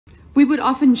We would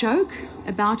often joke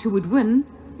about who would win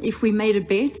if we made a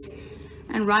bet,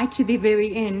 and right to the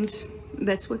very end,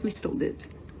 that's what we still did.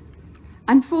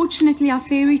 Unfortunately, our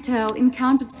fairy tale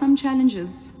encountered some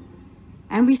challenges,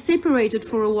 and we separated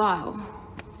for a while.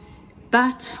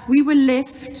 But we were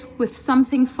left with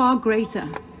something far greater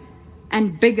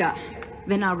and bigger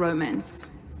than our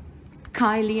romance.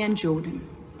 Kylie and Jordan,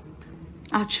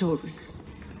 our children.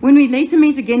 When we later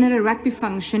met again at a rugby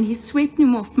function, he swept me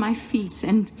off my feet,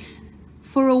 and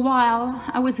for a while,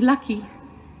 I was lucky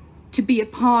to be a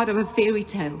part of a fairy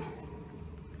tale.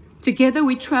 Together,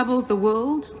 we traveled the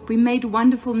world, we made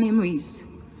wonderful memories,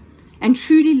 and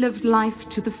truly lived life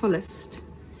to the fullest.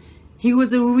 He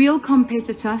was a real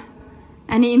competitor,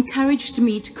 and he encouraged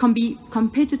me to be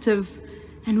competitive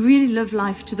and really live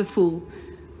life to the full.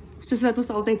 Soos wat ons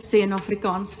altyd sê in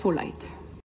Afrikaans, voluit.